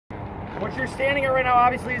What you're standing at right now,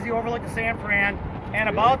 obviously, is the overlook of San Fran. And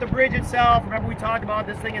about the bridge itself, remember we talked about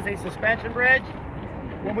this thing is a suspension bridge?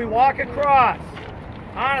 When we walk across,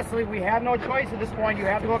 honestly, we have no choice at this point. You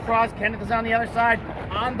have to go across. Kenneth is on the other side,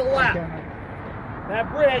 on the left. That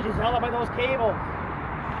bridge is held up by those cables.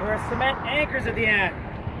 There are cement anchors at the end.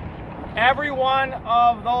 Every one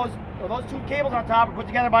of those two cables on top are put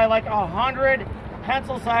together by like 100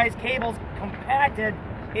 pencil-sized cables compacted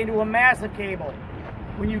into a massive cable.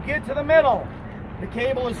 When you get to the middle, the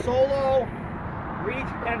cable is so low, reach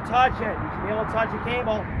and touch it. You should be able to touch a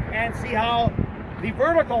cable and see how the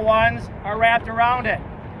vertical ones are wrapped around it.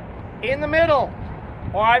 In the middle,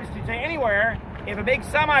 or I should say anywhere, if a big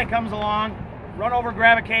semi comes along, run over,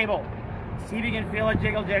 grab a cable. See if you can feel it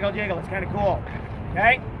jiggle, jiggle, jiggle. It's kind of cool,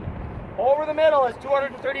 okay? Over the middle is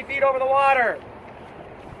 230 feet over the water.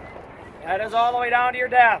 That is all the way down to your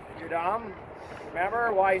death. You're dumb.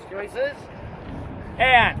 Remember, wise choices.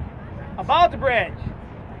 And about the bridge,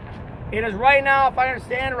 it is right now, if I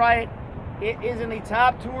understand right, it is in the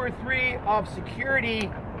top 2 or 3 of security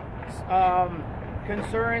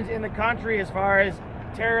concerns in the country as far as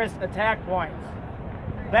terrorist attack points.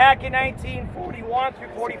 Back in 1941 through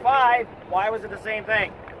 45, why was it the same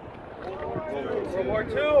thing? World War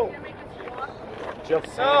II.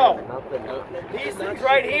 So, these things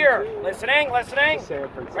right here, listening,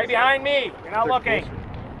 right behind me, you're not looking.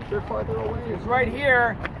 This right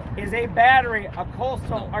here is a battery, a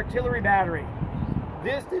coastal artillery battery.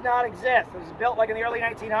 This did not exist. It was built like in the early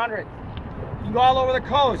 1900s. You can go all over the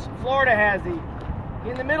coast. Florida has these.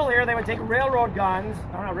 In the middle here, they would take railroad guns,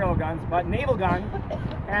 not railroad guns, but naval guns,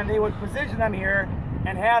 and they would position them here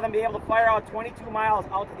and have them be able to fire out 22 miles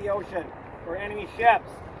out to the ocean for enemy ships.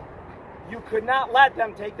 You could not let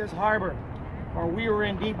them take this harbor, or we were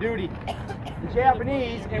in deep duty. The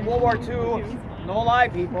Japanese in World War II, no lie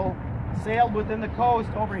people, sailed within the coast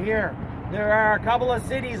over here. There are a couple of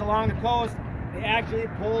cities along the coast. They actually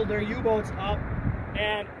pulled their U-boats up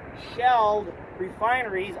and shelled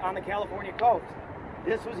refineries on the California coast.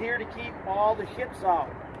 This was here to keep all the ships out.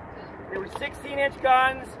 They were 16-inch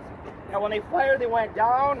guns, and when they fired, they went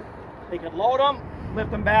down. They could load them, lift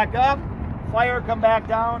them back up, fire, come back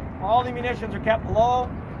down. All the munitions are kept below.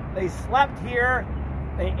 They slept here,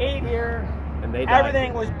 they ate here, and they died.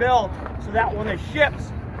 Everything was built so that when the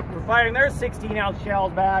ships were firing their 16-ounce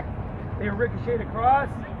shells back, they ricocheted across,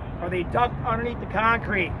 or they ducked underneath the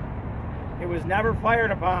concrete. It was never fired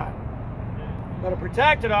upon. But it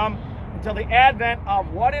protected them until the advent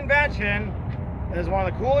of what invention is one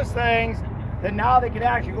of the coolest things, that now they could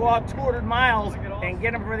actually go out 200 miles and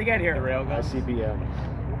get them before they get here. The railgun? CBM.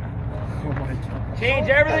 Oh my God. Change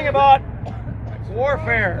everything about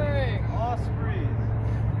warfare. Ospreys.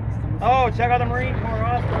 Oh, check out the Marine Corps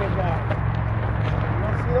ospreys now. You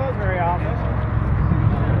don't see those very often.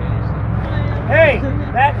 Hey,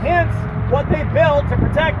 that hints what they built to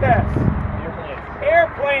protect this.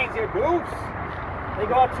 Airplanes, you goose. They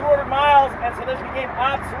go out 200 miles, and so this became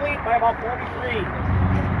obsolete by about 43.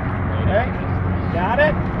 Okay, got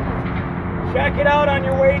it? Check it out on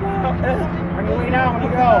your way down. On your way down when you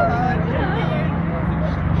go.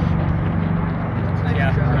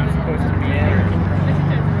 Yeah, we're not supposed to be here.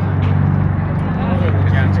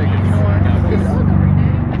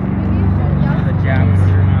 The Japs.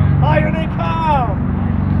 Oh, here they come!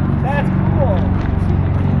 That's cool.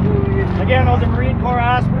 Again, those are Marine Corps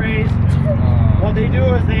ospreys. What they do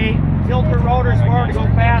is they tilt their rotors forward to go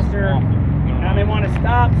faster, and they want to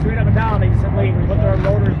stop straight up and down. They simply put their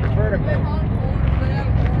rotors vertically.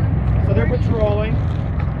 So they're patrolling,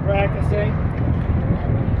 practicing.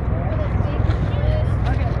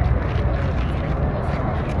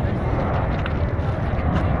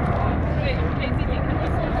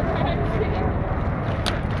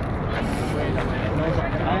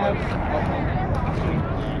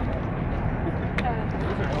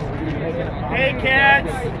 Hey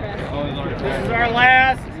kids, this is our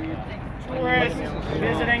last tourist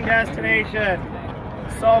visiting destination.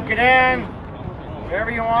 Soak it in,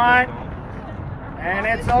 wherever you want, and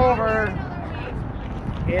it's over.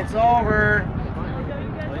 It's over.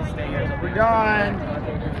 We're done.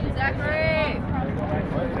 Zachary!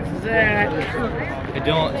 This is it. Hey,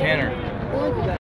 Dylan, Tanner.